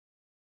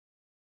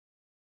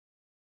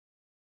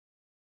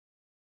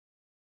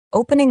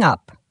Opening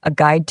Up, A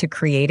Guide to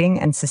Creating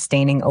and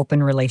Sustaining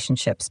Open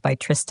Relationships by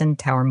Tristan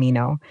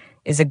Taormino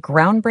is a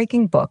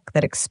groundbreaking book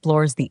that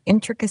explores the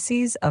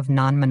intricacies of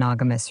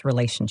non-monogamous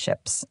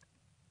relationships.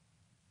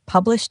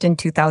 Published in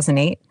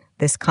 2008,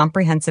 this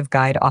comprehensive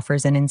guide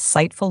offers an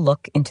insightful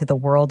look into the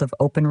world of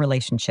open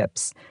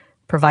relationships,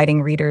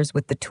 providing readers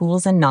with the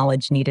tools and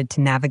knowledge needed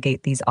to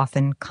navigate these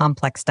often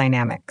complex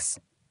dynamics.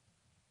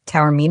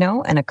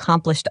 Taormino, an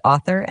accomplished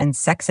author and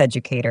sex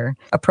educator,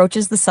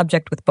 approaches the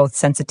subject with both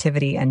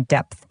sensitivity and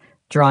depth,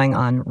 drawing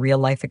on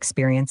real-life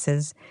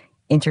experiences,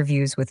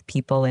 interviews with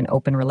people in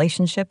open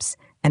relationships,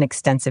 and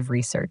extensive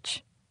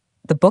research.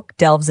 The book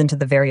delves into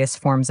the various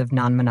forms of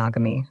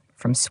non-monogamy,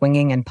 from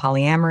swinging and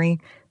polyamory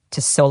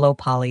to solo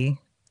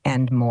poly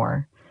and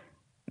more,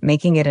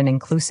 making it an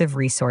inclusive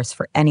resource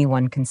for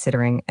anyone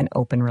considering an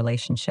open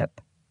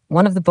relationship.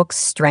 One of the book's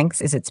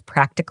strengths is its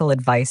practical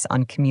advice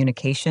on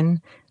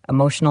communication,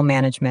 emotional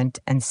management,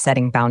 and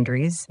setting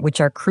boundaries, which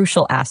are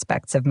crucial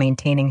aspects of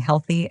maintaining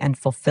healthy and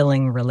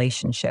fulfilling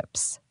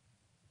relationships.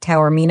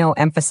 Taormino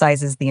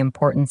emphasizes the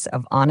importance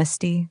of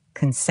honesty,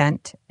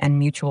 consent, and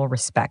mutual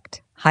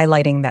respect,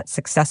 highlighting that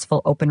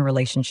successful open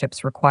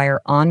relationships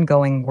require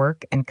ongoing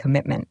work and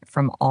commitment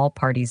from all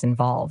parties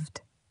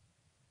involved.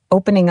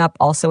 Opening Up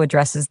also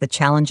addresses the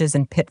challenges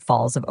and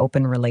pitfalls of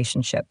open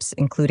relationships,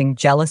 including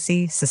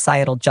jealousy,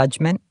 societal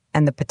judgment,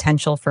 and the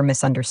potential for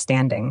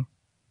misunderstanding.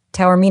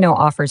 Taormino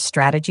offers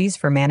strategies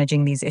for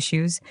managing these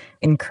issues,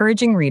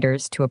 encouraging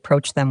readers to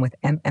approach them with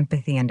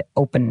empathy and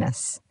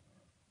openness.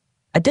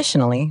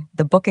 Additionally,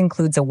 the book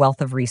includes a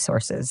wealth of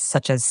resources,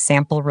 such as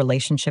sample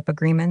relationship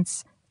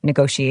agreements,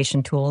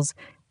 negotiation tools,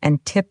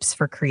 and tips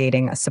for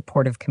creating a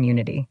supportive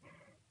community.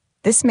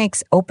 This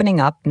makes Opening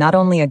Up not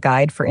only a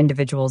guide for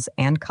individuals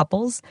and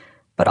couples,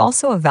 but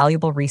also a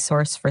valuable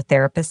resource for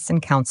therapists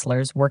and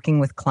counselors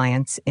working with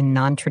clients in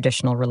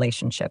non-traditional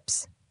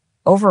relationships.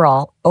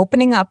 Overall,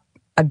 Opening Up,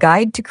 A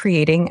Guide to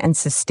Creating and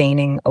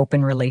Sustaining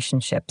Open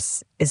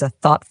Relationships is a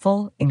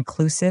thoughtful,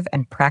 inclusive,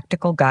 and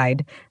practical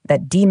guide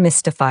that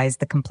demystifies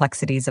the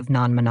complexities of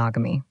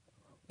non-monogamy.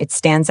 It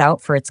stands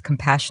out for its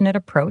compassionate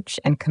approach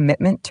and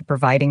commitment to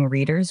providing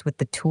readers with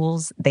the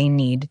tools they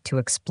need to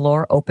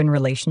explore open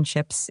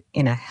relationships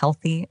in a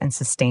healthy and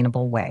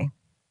sustainable way.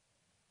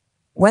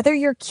 Whether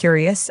you're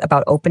curious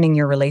about opening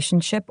your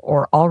relationship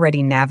or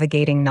already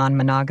navigating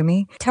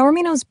non-monogamy,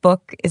 Taormino's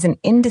book is an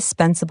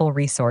indispensable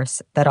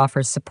resource that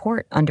offers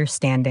support,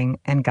 understanding,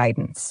 and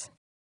guidance.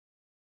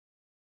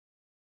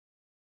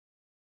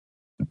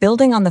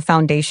 Building on the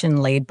foundation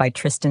laid by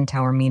Tristan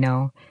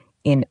Taormino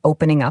in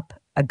Opening Up,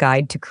 A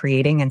Guide to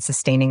Creating and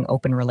Sustaining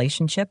Open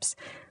Relationships,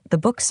 the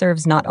book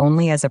serves not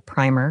only as a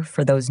primer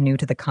for those new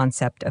to the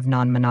concept of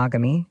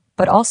non-monogamy,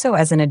 but also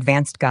as an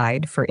advanced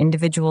guide for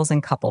individuals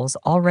and couples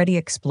already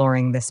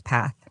exploring this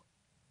path.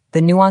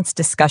 The nuanced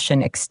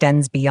discussion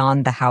extends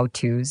beyond the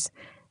how-tos,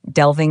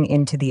 delving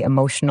into the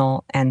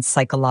emotional and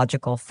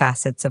psychological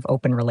facets of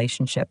open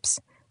relationships,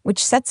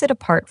 which sets it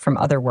apart from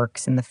other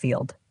works in the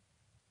field.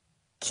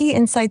 Key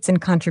insights and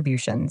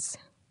contributions.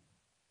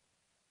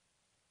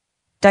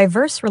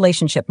 Diverse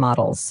relationship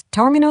models.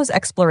 Taormino's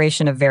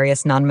exploration of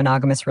various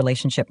non-monogamous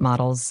relationship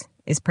models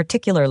is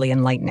particularly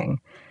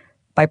enlightening.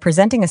 By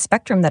presenting a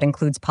spectrum that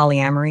includes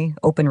polyamory,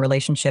 open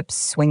relationships,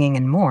 swinging,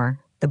 and more,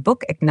 the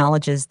book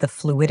acknowledges the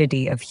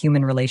fluidity of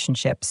human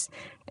relationships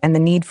and the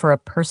need for a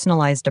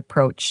personalized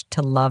approach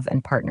to love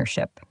and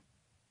partnership.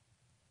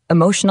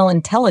 Emotional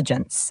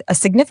intelligence. A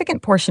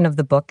significant portion of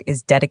the book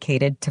is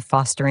dedicated to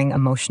fostering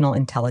emotional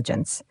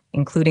intelligence,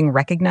 including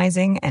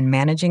recognizing and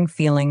managing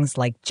feelings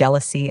like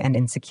jealousy and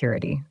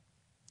insecurity.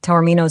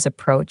 Taormino's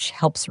approach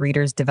helps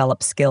readers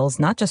develop skills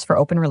not just for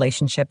open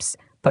relationships,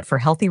 but for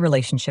healthy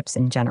relationships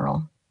in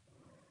general.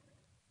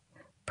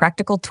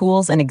 Practical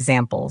tools and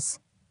examples.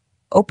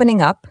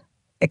 Opening Up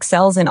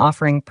excels in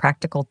offering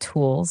practical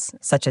tools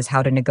such as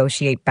how to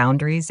negotiate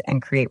boundaries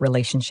and create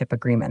relationship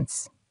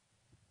agreements.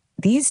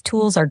 These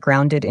tools are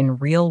grounded in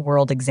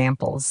real-world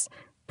examples,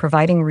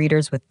 providing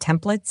readers with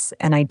templates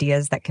and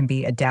ideas that can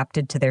be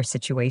adapted to their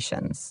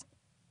situations.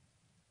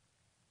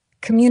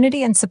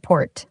 Community and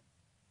support.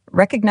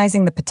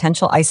 Recognizing the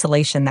potential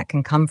isolation that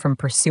can come from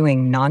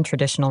pursuing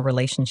non-traditional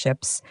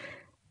relationships,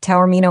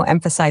 Taormino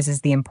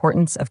emphasizes the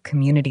importance of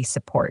community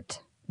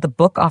support. The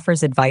book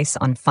offers advice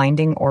on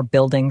finding or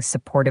building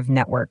supportive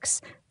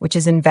networks, which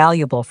is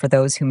invaluable for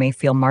those who may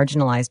feel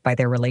marginalized by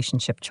their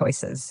relationship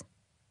choices.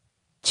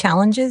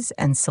 Challenges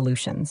and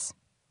solutions.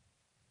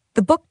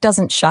 The book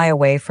doesn't shy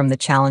away from the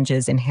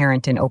challenges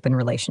inherent in open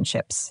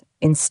relationships.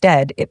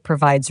 Instead, it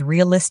provides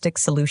realistic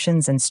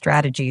solutions and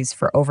strategies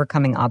for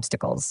overcoming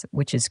obstacles,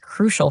 which is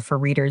crucial for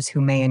readers who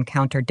may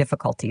encounter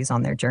difficulties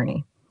on their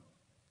journey.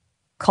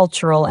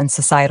 Cultural and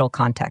societal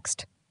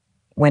context.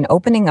 When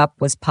Opening Up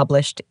was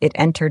published, it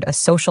entered a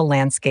social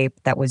landscape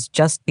that was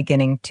just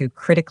beginning to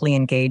critically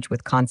engage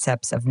with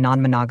concepts of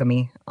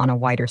non-monogamy on a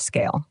wider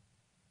scale.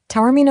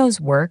 Taormino's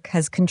work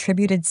has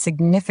contributed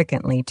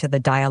significantly to the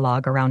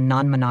dialogue around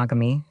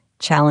non-monogamy,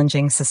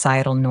 challenging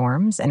societal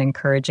norms and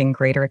encouraging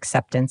greater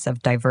acceptance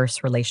of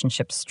diverse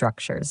relationship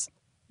structures.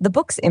 The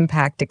book's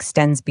impact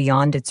extends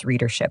beyond its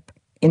readership,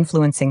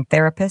 influencing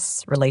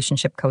therapists,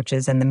 relationship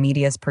coaches, and the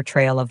media's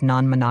portrayal of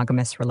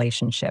non-monogamous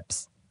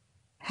relationships.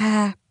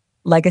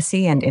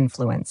 Legacy and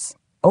influence.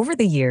 Over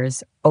the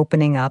years,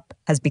 Opening Up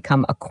has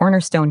become a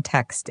cornerstone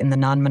text in the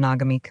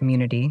non-monogamy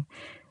community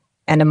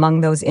and among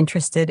those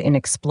interested in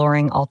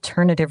exploring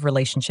alternative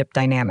relationship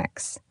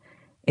dynamics.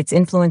 Its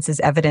influence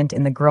is evident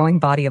in the growing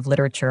body of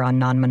literature on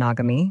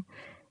non-monogamy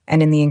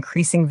and in the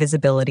increasing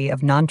visibility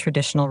of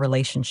non-traditional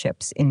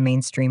relationships in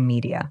mainstream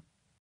media.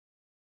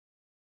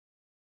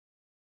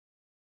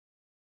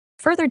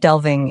 Further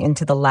delving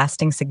into the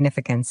lasting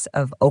significance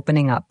of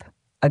Opening Up,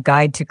 a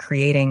guide to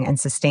creating and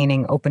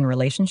sustaining open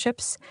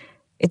relationships,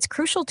 it's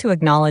crucial to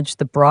acknowledge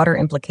the broader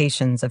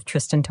implications of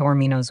Tristan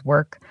Taormino's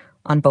work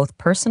on both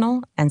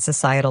personal and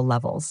societal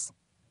levels.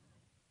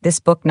 This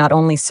book not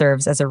only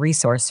serves as a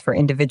resource for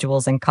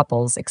individuals and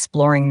couples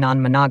exploring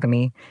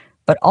non-monogamy,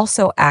 but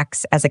also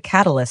acts as a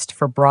catalyst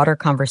for broader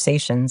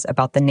conversations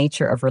about the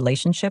nature of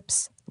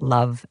relationships,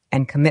 love,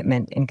 and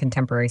commitment in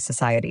contemporary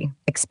society,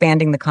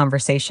 expanding the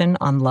conversation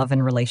on love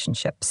and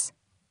relationships.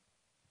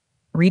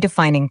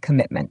 Redefining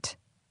commitment.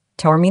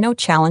 Taormino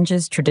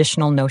challenges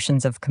traditional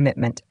notions of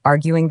commitment,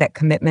 arguing that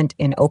commitment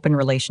in open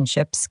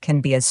relationships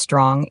can be as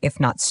strong, if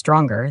not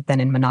stronger,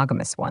 than in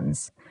monogamous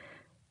ones.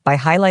 By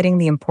highlighting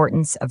the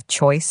importance of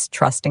choice,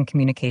 trust, and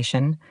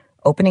communication,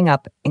 Opening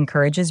Up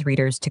encourages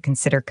readers to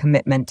consider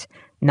commitment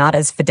not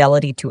as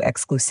fidelity to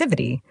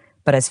exclusivity,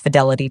 but as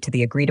fidelity to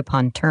the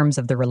agreed-upon terms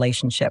of the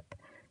relationship,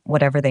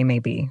 whatever they may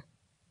be.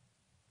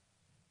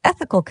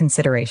 Ethical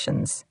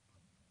considerations.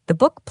 The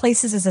book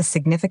places a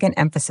significant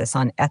emphasis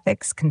on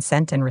ethics,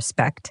 consent, and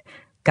respect,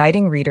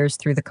 guiding readers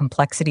through the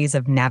complexities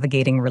of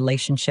navigating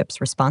relationships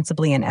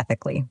responsibly and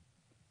ethically.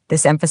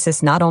 This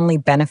emphasis not only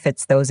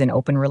benefits those in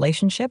open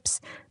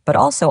relationships, but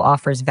also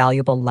offers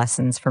valuable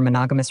lessons for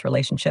monogamous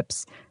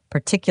relationships,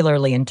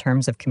 particularly in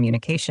terms of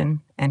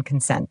communication and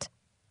consent.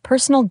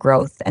 Personal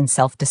growth and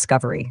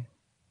self-discovery.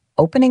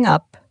 Opening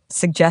Up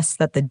suggests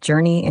that the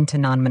journey into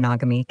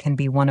non-monogamy can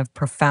be one of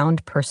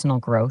profound personal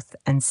growth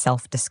and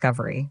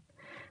self-discovery.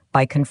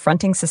 By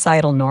confronting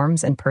societal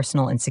norms and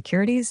personal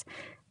insecurities,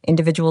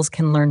 individuals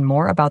can learn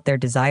more about their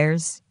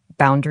desires,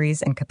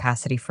 boundaries, and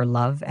capacity for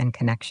love and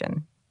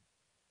connection.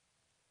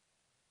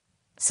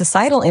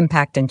 Societal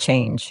impact and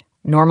change.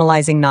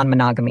 Normalizing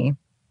non-monogamy.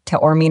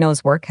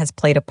 Taormino's work has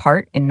played a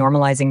part in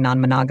normalizing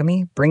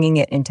non-monogamy, bringing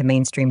it into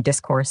mainstream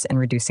discourse and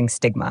reducing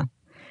stigma.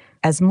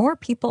 As more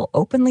people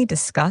openly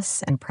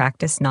discuss and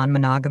practice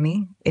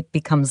non-monogamy, it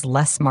becomes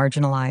less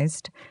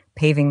marginalized,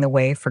 paving the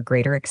way for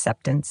greater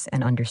acceptance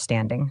and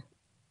understanding.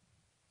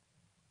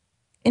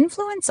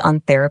 Influence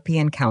on therapy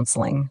and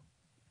counseling.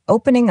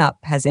 Opening Up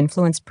has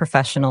influenced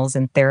professionals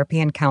in therapy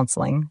and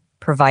counseling,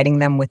 providing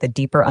them with a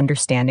deeper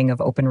understanding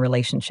of open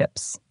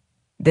relationships.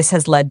 This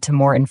has led to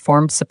more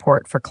informed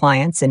support for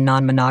clients in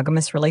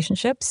non-monogamous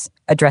relationships,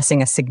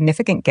 addressing a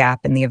significant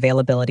gap in the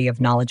availability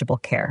of knowledgeable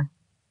care.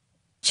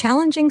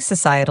 Challenging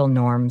societal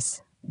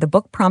norms. The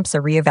book prompts a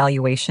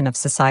reevaluation of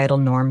societal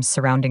norms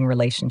surrounding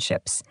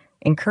relationships,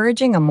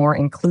 encouraging a more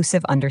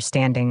inclusive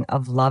understanding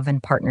of love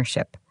and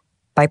partnership.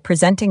 By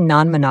presenting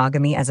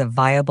non-monogamy as a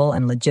viable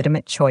and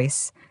legitimate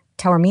choice,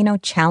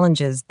 Taormino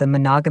challenges the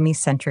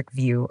monogamy-centric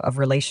view of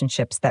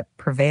relationships that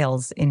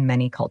prevails in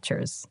many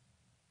cultures.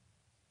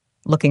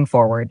 Looking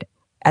forward,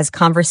 as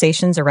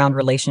conversations around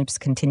relationships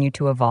continue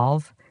to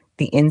evolve,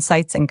 the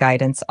insights and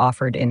guidance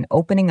offered in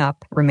Opening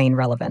Up remain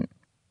relevant.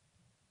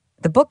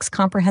 The book's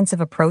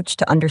comprehensive approach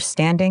to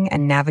understanding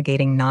and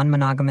navigating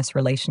non-monogamous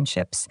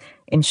relationships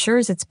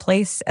ensures its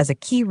place as a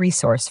key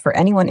resource for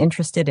anyone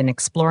interested in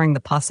exploring the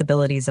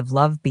possibilities of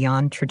love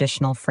beyond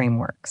traditional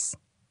frameworks.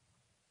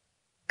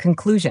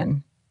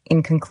 Conclusion.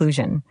 In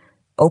conclusion,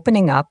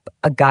 Opening Up,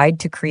 a guide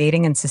to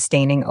creating and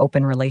sustaining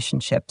open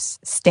relationships,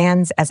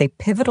 stands as a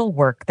pivotal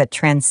work that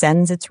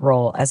transcends its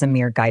role as a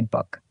mere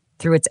guidebook.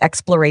 Through its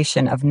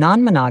exploration of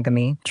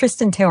non-monogamy,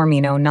 Tristan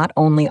Taormino not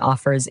only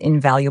offers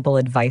invaluable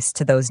advice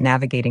to those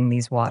navigating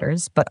these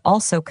waters, but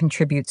also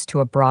contributes to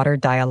a broader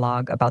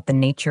dialogue about the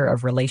nature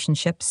of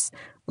relationships,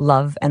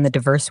 love, and the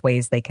diverse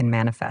ways they can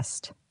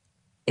manifest.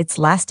 Its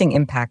lasting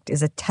impact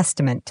is a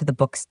testament to the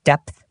book's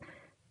depth,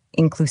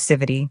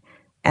 inclusivity,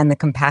 and the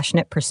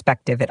compassionate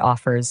perspective it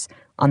offers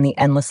on the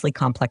endlessly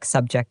complex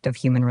subject of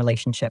human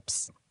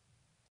relationships.